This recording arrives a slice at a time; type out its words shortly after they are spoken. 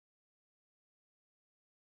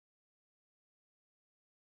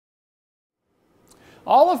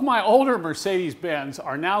All of my older Mercedes-Benz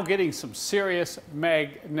are now getting some serious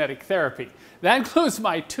magnetic therapy. That includes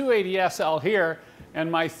my 280 SL here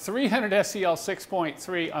and my 300 SEL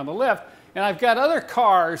 6.3 on the lift. And I've got other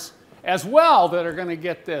cars as well that are going to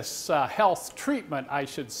get this health treatment, I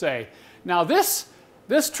should say. Now this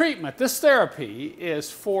treatment, this therapy, is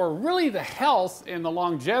for really the health and the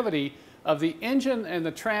longevity of the engine and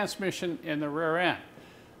the transmission in the rear end.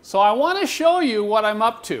 So I want to show you what I'm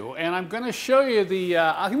up to, and I'm going to show you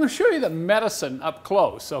the medicine up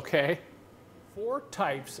close, okay? 4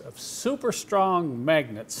 types of super strong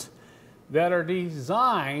magnets that are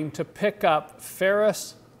designed to pick up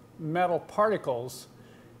ferrous metal particles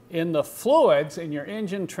in the fluids in your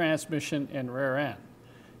engine, transmission, and rear end.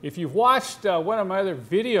 If you've watched one of my other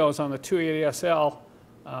videos on the 280 SL,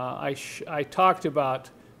 I talked about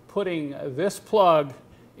putting this plug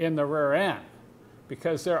in the rear end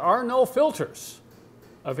because there are no filters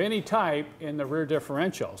of any type in the rear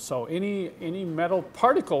differential. So any metal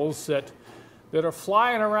particles that are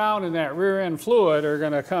flying around in that rear end fluid are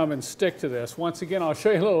going to come and stick to this. Once again, I'll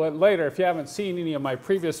show you a little bit later. If you haven't seen any of my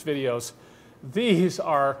previous videos, these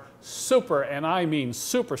are super, and I mean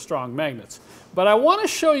super strong magnets. But I want to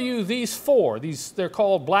show you these 4. They're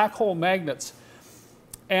called black hole magnets.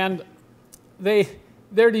 And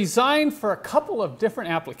they're designed for a couple of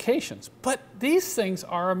different applications. But these things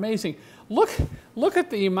are amazing. Look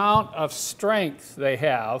at the amount of strength they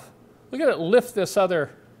have. Look at it lift this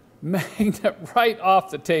other magnet right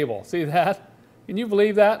off the table. See that? Can you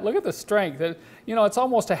believe that? Look at the strength. You know, it's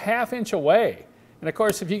almost a ½ inch away. And of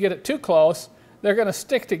course, if you get it too close, they're going to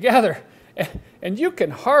stick together, and you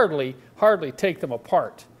can hardly take them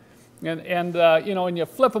apart. And you know, when you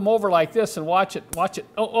flip them over like this and watch it.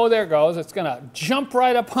 Oh, there it goes. It's going to jump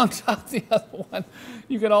right up on top of the other one.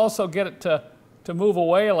 You can also get it to move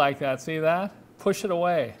away like that. See that? Push it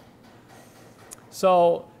away.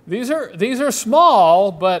 So these are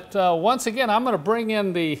small, but once again, I'm going to bring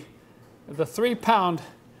in the 3-pound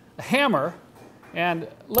hammer, and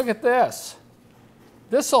look at this.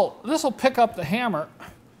 This'll pick up the hammer,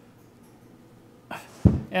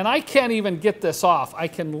 and I can't even get this off. I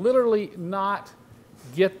can literally not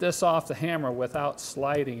get this off the hammer without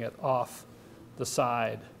sliding it off the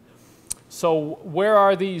side. So where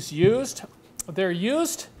are these used?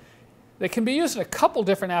 They can be used in a couple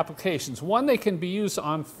different applications. One, they can be used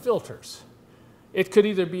on filters. It could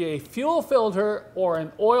either be a fuel filter or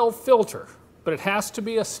an oil filter, but it has to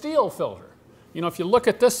be a steel filter. You know, if you look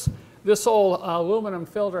at this old aluminum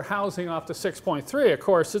filter housing off the 6.3, of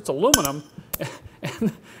course, it's aluminum,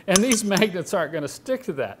 and these magnets aren't going to stick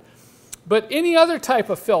to that. But any other type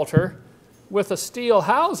of filter with a steel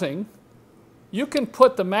housing, you can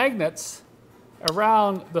put the magnets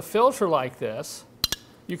around the filter like this.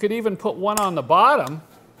 You could even put one on the bottom,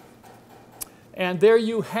 and there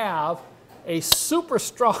you have a super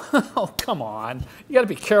strong, oh, come on. You got to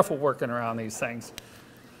be careful working around these things.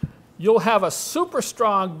 You'll have a super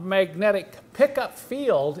strong magnetic pickup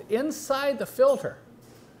field inside the filter.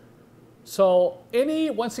 So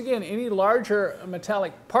once again, any larger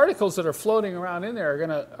metallic particles that are floating around in there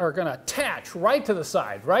are gonna attach right to the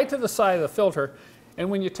side of the filter. And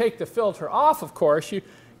when you take the filter off, of course,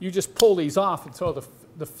 you just pull these off and throw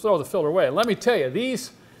the filter away. Let me tell you,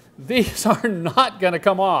 these are not going to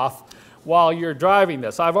come off while you're driving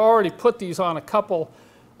this. I've already put these on a couple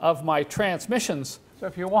of my transmissions. So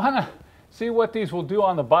if you want to see what these will do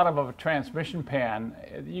on the bottom of a transmission pan,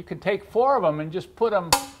 you can take 4 of them and just put them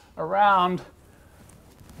around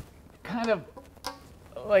kind of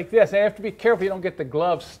like this. I have to be careful you don't get the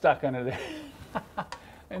gloves stuck under there.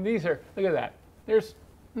 And these are, look at that. There's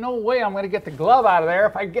no way I'm going to get the glove out of there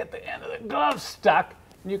if I get the end of the glove stuck.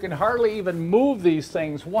 And you can hardly even move these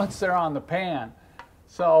things once they're on the pan.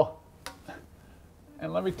 So,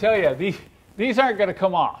 and let me tell you, these aren't going to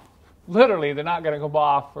come off. Literally, they're not going to come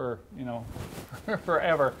off for, you know,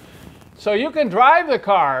 forever. So you can drive the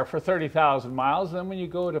car for 30,000 miles. Then when you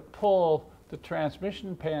go to pull the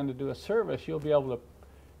transmission pan to do a service, you'll be able to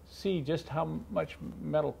see just how much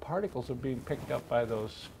metal particles are being picked up by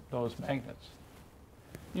those magnets.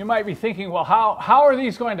 You might be thinking, well, how are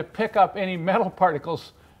these going to pick up any metal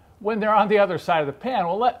particles when they're on the other side of the pan?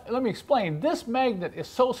 Well, let me explain. This magnet is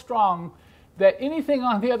so strong that anything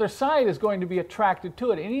on the other side is going to be attracted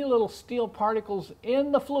to it. Any little steel particles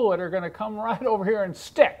in the fluid are going to come right over here and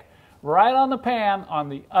stick right on the pan on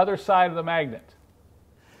the other side of the magnet.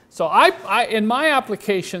 So in my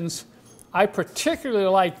applications, I particularly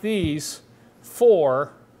like these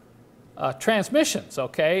for transmissions,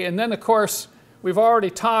 okay? And then, of course, we've already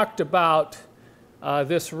talked about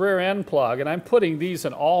this rear end plug, and I'm putting these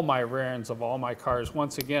in all my rear ends of all my cars.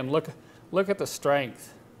 Once again, look Look at the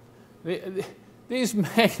strength. These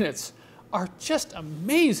magnets are just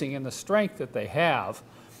amazing in the strength that they have.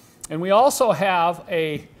 And we also have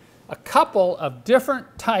a couple of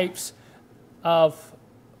different types of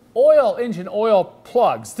engine oil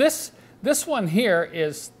plugs. This one here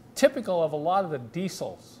is typical of a lot of the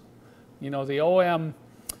diesels. You know, the OM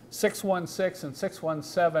 616 and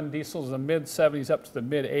 617 diesels in the mid-70s up to the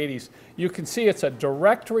mid-80s. You can see it's a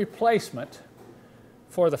direct replacement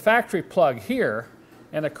for the factory plug here.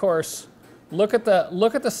 And of course, look at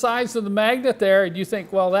the size of the magnet there, and you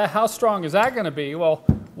think, well, how strong is that going to be? Well,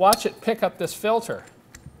 watch it pick up this filter.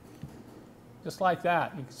 Just like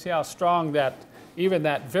that. You can see how strong even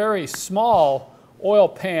that very small oil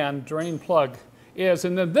pan drain plug is.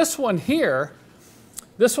 And then this one here,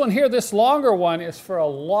 this longer one is for a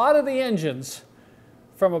lot of the engines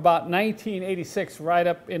from about 1986 right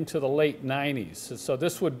up into the late 90s. So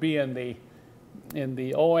this would be in the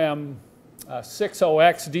OM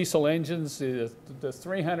 60X diesel engines, the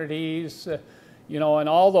 300Es, you know, and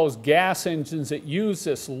all those gas engines that use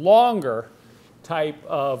this longer type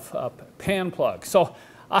of pan plug. So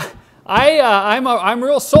I'm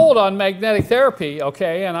real sold on magnetic therapy,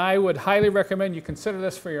 okay, and I would highly recommend you consider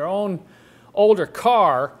this for your own older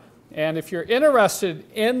car. And if you're interested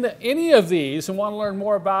in any of these and want to learn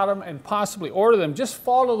more about them and possibly order them, just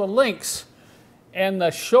follow the links and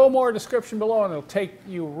the show more description below, and it'll take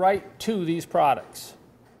you right to these products.